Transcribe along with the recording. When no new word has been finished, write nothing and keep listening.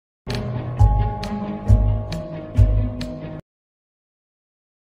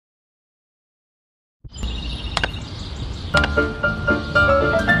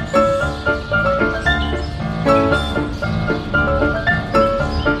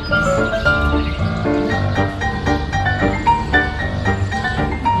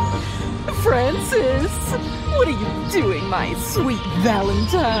Francis, what are you doing, my sweet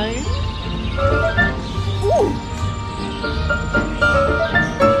Valentine? Ooh.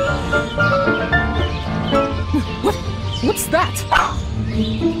 What's that?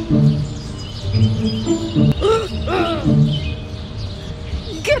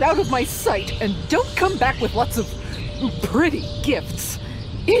 Get out of my sight and don't come back with lots of pretty gifts,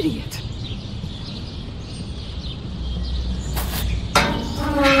 idiot.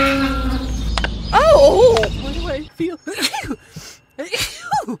 Oh, why do I feel?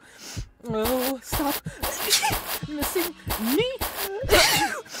 Oh, stop missing me,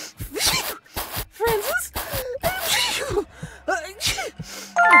 Francis.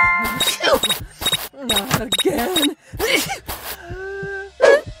 Not again.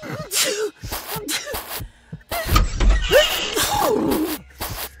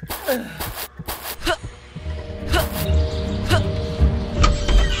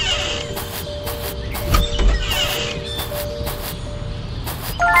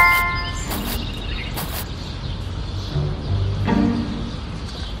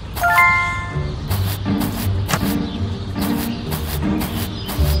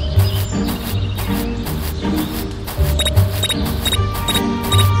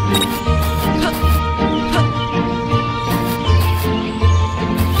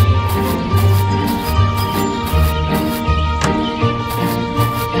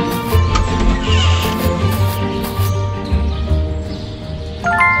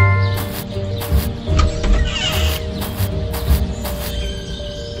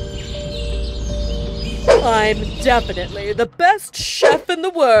 I'm definitely the best chef in the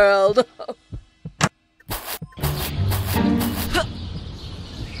world.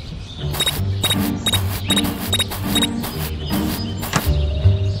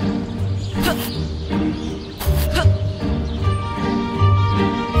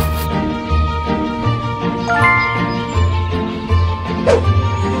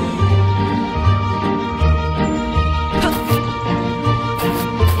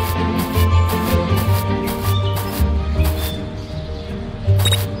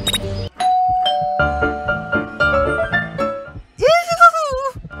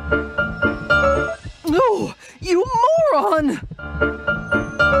 No, you moron!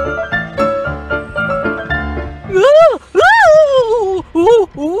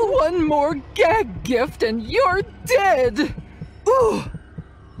 One more gag gift and you're dead! Ooh.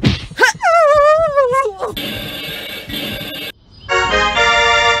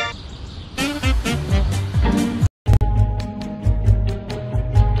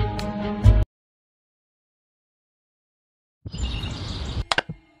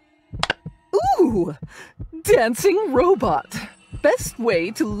 Ooh, dancing robot. Best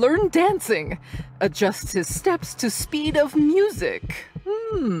way to learn dancing. Adjust his steps to speed of music.